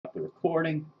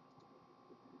Recording.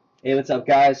 Hey, what's up,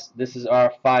 guys? This is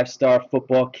our five-star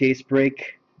football case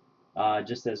break.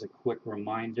 Just as a quick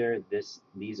reminder,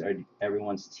 these are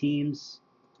everyone's teams.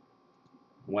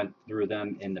 Went through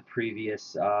them in the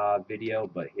previous video,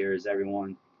 but here's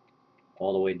everyone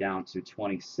all the way down to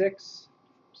 26.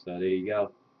 So there you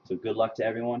go. So good luck to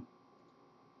everyone.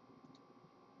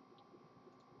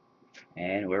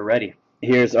 And we're ready.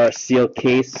 Here's our sealed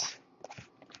case.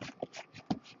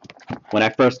 When I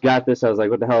first got this, I was like,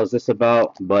 what the hell is this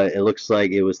about? But it looks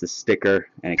like it was the sticker,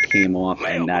 and it came off,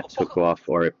 and that took off,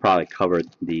 or it probably covered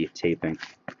the taping.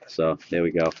 So there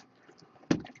we go.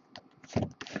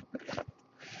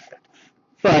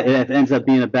 But if it ends up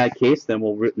being a bad case, then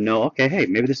we'll know, okay, hey,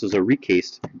 maybe this was a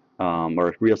recased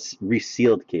or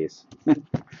resealed case.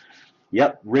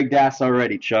 Yep, rigged ass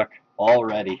already, Chuck.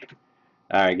 Already.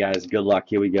 All right, guys, good luck.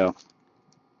 Here we go.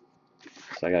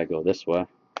 So I got to go this way.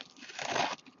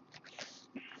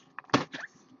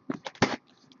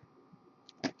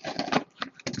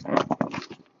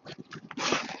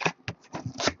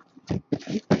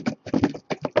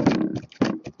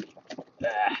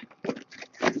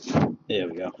 There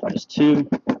we go. There's two.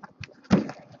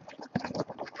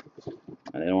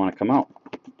 They don't want to come out.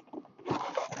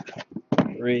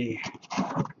 3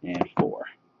 and 4.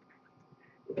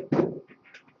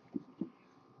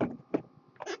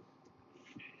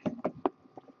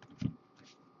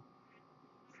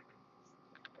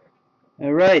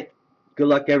 All right. Good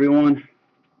luck, everyone.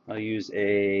 I'll use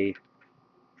a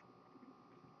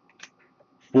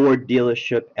Ford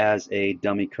dealership as a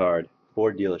dummy card.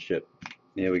 Ford dealership.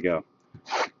 There we go.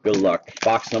 Good luck.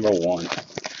 Box number 1.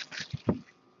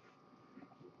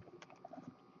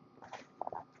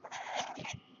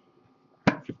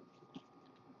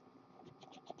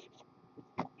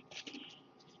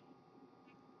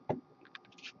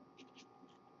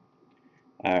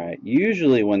 Alright,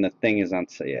 usually when the thing is on,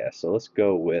 yeah, so let's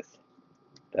go with,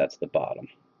 that's the bottom.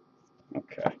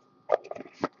 Okay.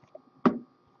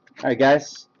 Alright,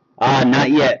 guys. Not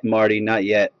yet, Marty, not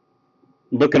yet.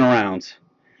 Looking around.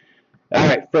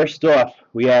 Alright, first off,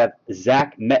 we have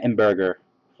Zach Mettenberger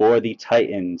for the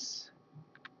Titans.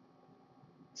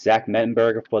 Zach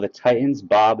Mettenberger for the Titans.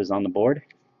 Bob is on the board.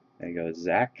 There you go,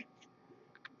 Zach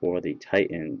for the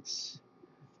Titans.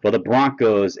 For the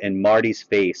Broncos, in Marty's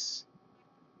face,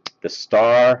 the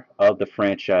star of the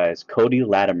franchise, Cody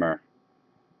Latimer.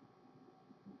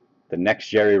 The next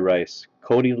Jerry Rice,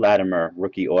 Cody Latimer,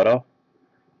 rookie auto.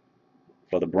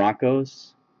 For the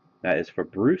Broncos, that is for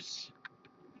Bruce.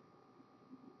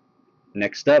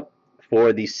 Next up,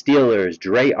 for the Steelers,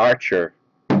 Dre Archer.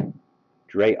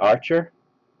 Dre Archer.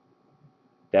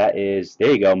 That is,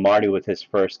 there you go, Marty with his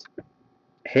first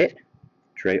hit.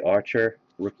 Dre Archer,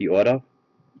 rookie auto.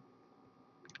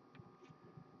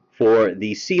 For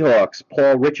the Seahawks,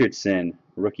 Paul Richardson,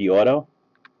 rookie auto.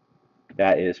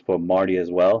 That is for Marty as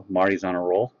well. Marty's on a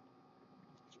roll.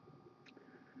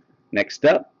 Next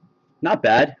up, not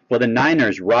bad. For the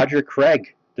Niners, Roger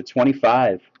Craig, the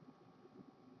 25.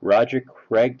 Roger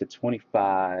Craig, the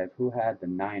 25. Who had the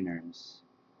Niners?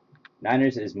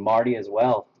 Niners is Marty as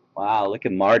well. Wow, look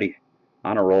at Marty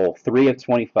on a roll. 3 of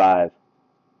 25.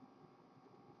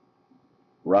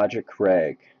 Roger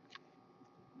Craig.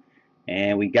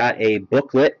 And we got a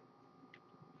booklet.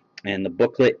 And the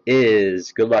booklet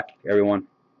is, good luck, everyone.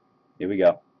 Here we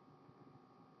go.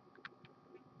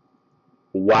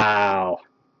 Wow.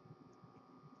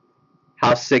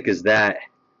 How sick is that?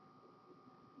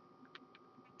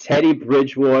 Teddy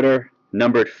Bridgewater,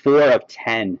 numbered 4 of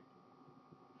 10.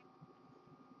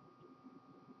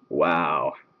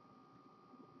 Wow.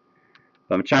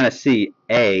 I'm trying to see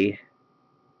A.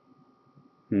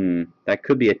 That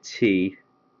could be a T.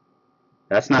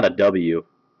 That's not a W.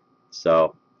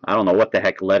 So, I don't know what the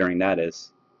heck lettering that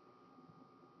is.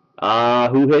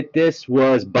 Who hit this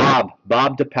was Bob.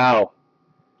 Bob DePau.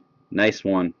 Nice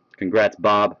one. Congrats,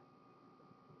 Bob.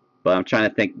 But I'm trying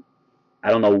to think. I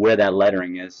don't know where that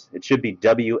lettering is. It should be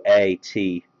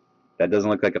W-A-T. That doesn't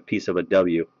look like a piece of a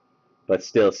W. But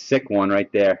still, sick one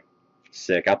right there.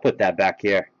 Sick. I'll put that back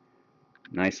here.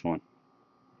 Nice one.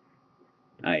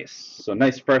 Nice. So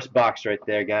nice first box right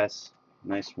there, guys.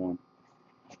 Nice one.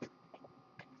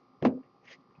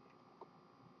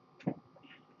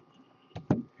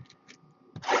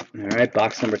 All right,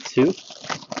 box number 2.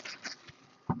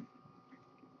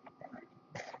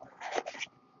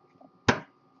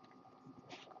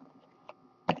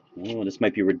 Oh, this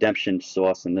might be redemption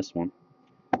sauce in this one.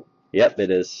 Yep,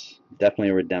 it is. Definitely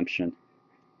a redemption.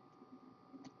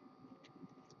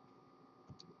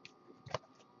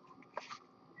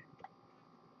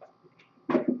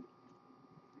 All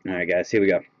right, guys, here we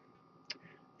go.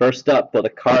 First up for the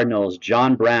Cardinals,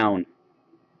 John Brown.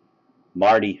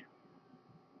 Marty.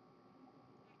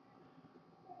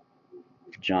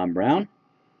 John Brown.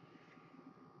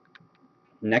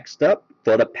 Next up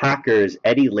for the Packers,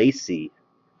 Eddie Lacy.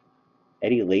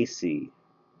 Eddie Lacy.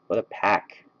 What a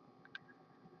pack.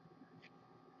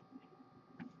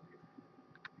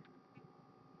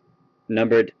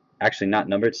 Numbered, actually not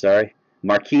numbered, sorry.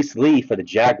 Marquise Lee for the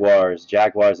Jaguars.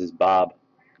 Jaguars is Bob.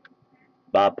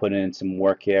 Bob putting in some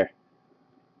work here.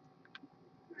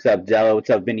 What's up, Dello? What's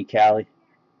up, Vinny Callie?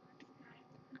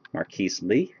 Marquise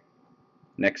Lee.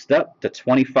 Next up, the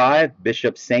 25,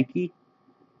 Bishop Sankey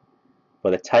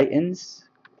for the Titans.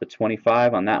 The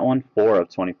 25 on that one, 4 of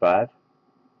 25.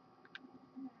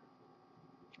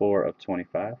 4 of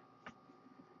 25.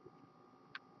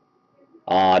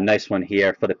 Nice one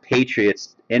here for the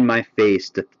Patriots. In my face,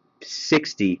 the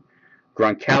 60.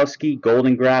 Gronkowski,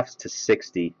 Golden Grafts to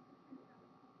 60.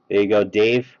 There you go,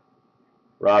 Dave.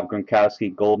 Rob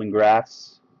Gronkowski, Golden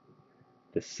Grafts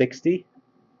to 60.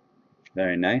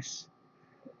 Very nice.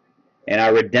 And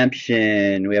our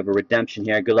redemption. We have a redemption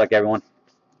here. Good luck, everyone.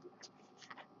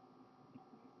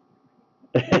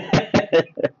 All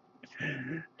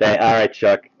right,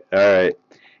 Chuck. All right.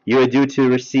 You are due to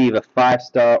receive a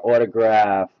 5-star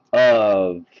autograph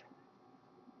of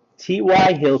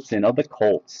T.Y. Hilton of the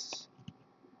Colts.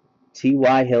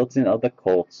 T.Y. Hilton of the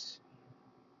Colts.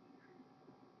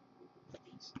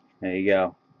 There you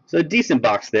go. So a decent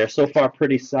box there. So far,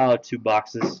 pretty solid 2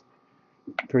 boxes.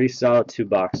 Pretty solid 2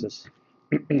 boxes.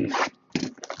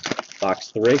 Box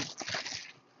 3.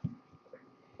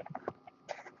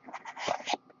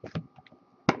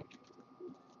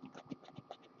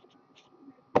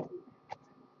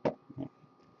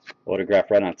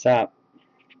 Autograph right on top.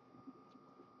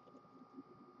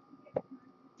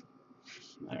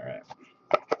 All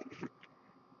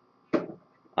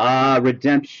right.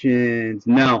 Redemptions.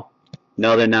 No.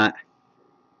 No, they're not.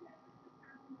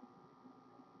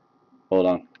 Hold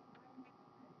on.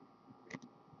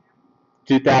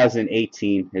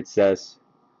 2018, it says.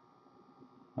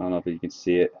 I don't know if you can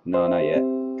see it. No, not yet.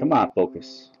 Come on,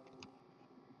 focus.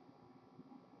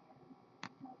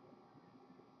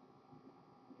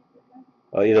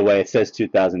 Oh, either way, it says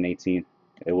 2018.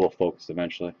 It will focus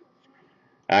eventually.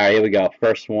 All right, here we go.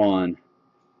 First one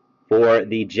for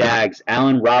the Jags,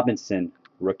 Allen Robinson,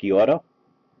 rookie auto.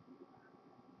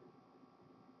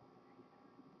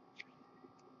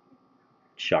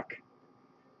 Chuck.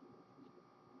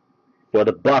 For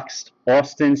the Bucks,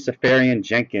 Austin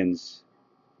Seferian-Jenkins.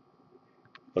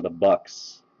 For the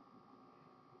Bucks.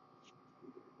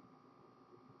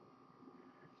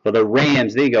 For the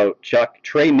Rams, there you go, Chuck.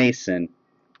 Trey Mason.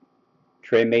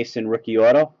 Trey Mason, rookie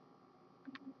auto.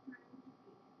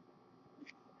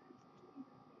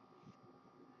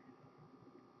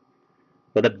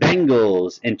 For the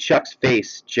Bengals, in Chuck's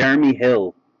face, Jeremy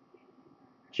Hill.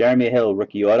 Jeremy Hill,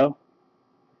 rookie auto.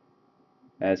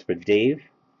 As for Dave.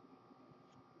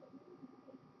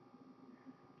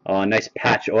 Oh, nice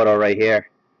patch auto right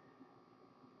here.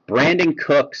 Brandon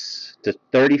Cooks to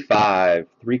 35,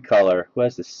 3-color. Who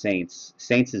has the Saints?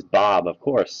 Saints is Bob, of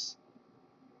course.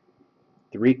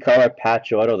 3-color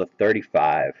patch auto to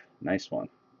 35. Nice one.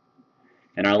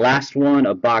 And our last one,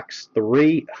 a box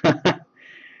 3.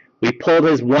 We pulled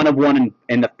his 1 of 1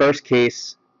 in the first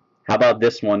case. How about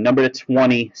this one? Number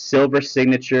 20, silver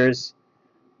signatures,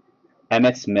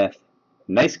 Emmitt Smith.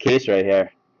 Nice case right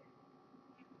here.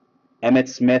 Emmitt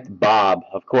Smith, Bob.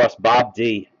 Of course, Bob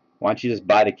D. Why don't you just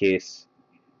buy the case?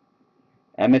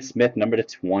 Emmitt Smith, number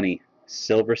 20,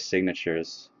 silver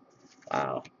signatures.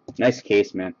 Wow. Nice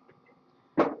case, man.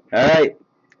 All right.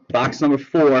 Box number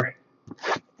 4.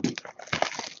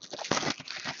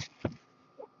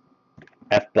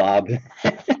 F Bob.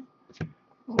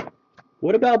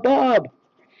 What about Bob?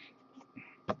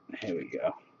 Here we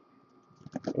go.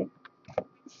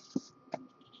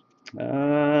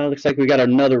 Looks like we got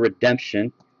another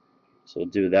redemption. So we'll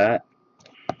do that.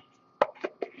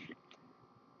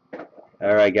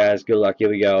 All right, guys. Good luck. Here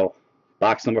we go.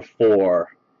 Box number 4.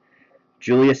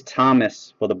 Julius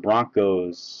Thomas for the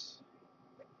Broncos.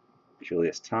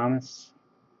 Julius Thomas.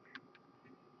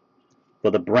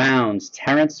 For the Browns,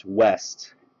 Terrence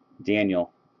West.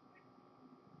 Daniel.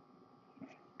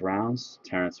 Browns,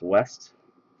 Terrence West.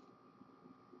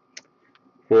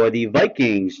 For the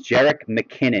Vikings, Jerick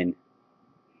McKinnon.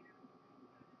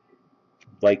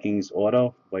 Vikings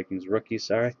auto. Vikings rookie,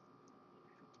 sorry.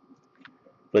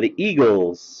 For the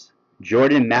Eagles,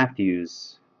 Jordan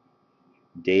Matthews.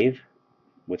 Dave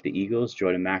with the Eagles,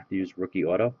 Jordan Matthews, rookie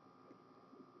auto.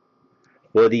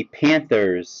 For the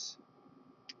Panthers,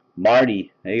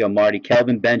 Marty. There you go, Marty.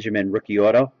 Kelvin Benjamin, rookie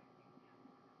auto.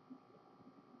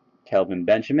 Kelvin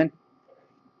Benjamin.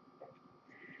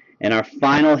 And our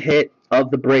final hit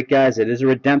of the break, guys, it is a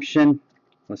redemption.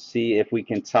 Let's see if we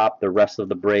can top the rest of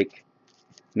the break.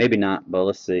 Maybe not, but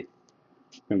let's see.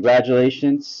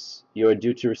 Congratulations. You are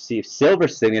due to receive silver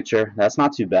signature. That's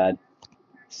not too bad.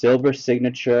 Silver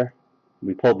signature.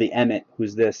 We pulled the Emmett.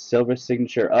 Who's this? Silver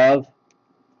signature of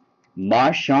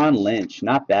Marshawn Lynch.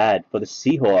 Not bad for the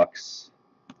Seahawks.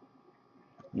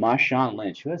 Marshawn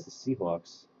Lynch. Who has the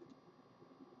Seahawks?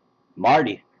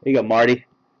 Marty. There you go, Marty.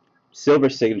 Silver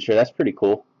signature. That's pretty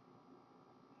cool.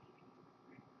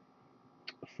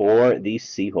 For the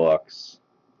Seahawks.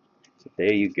 So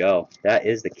there you go. That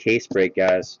is the case break,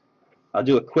 guys. I'll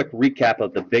do a quick recap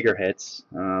of the bigger hits.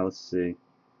 Let's see.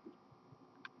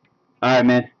 All right,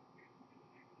 man.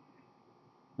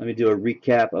 Let me do a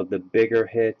recap of the bigger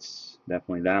hits.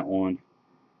 Definitely that one.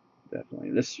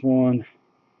 Definitely this one.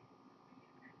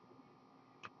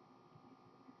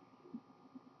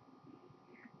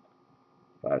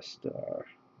 Five-star.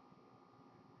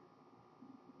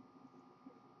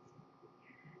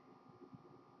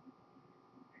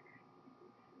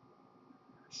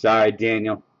 Sorry,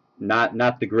 Daniel.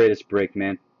 Not the greatest break,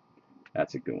 man.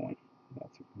 That's a good one.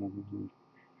 That's a good one.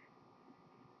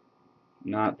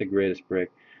 Not the greatest break.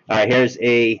 All right, here's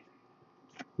a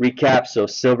recap. So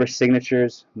silver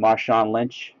signatures, Marshawn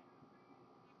Lynch.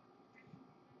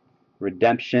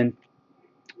 Redemption.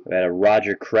 We had a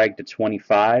Roger Craig to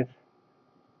 25.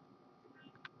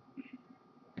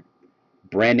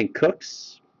 Brandon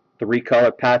Cooks,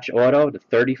 3-color patch auto to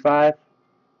 35.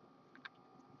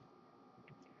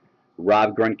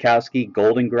 Rob Gronkowski,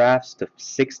 Golden Graphs to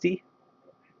 60.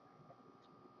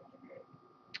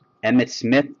 Emmitt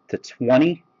Smith to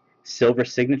 20, silver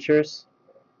signatures.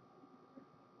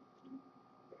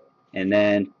 And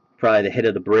then probably the hit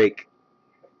of the break,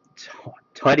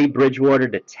 Teddy Bridgewater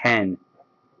to 10,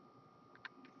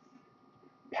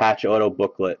 patch auto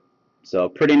booklet. So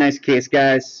pretty nice case,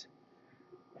 guys.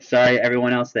 Sorry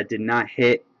everyone else that did not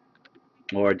hit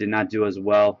or did not do as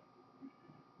well,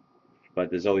 but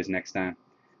there's always next time.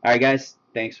 All right, guys,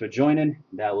 thanks for joining.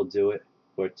 That will do it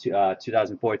for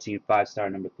 2014 5-star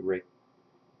number 3.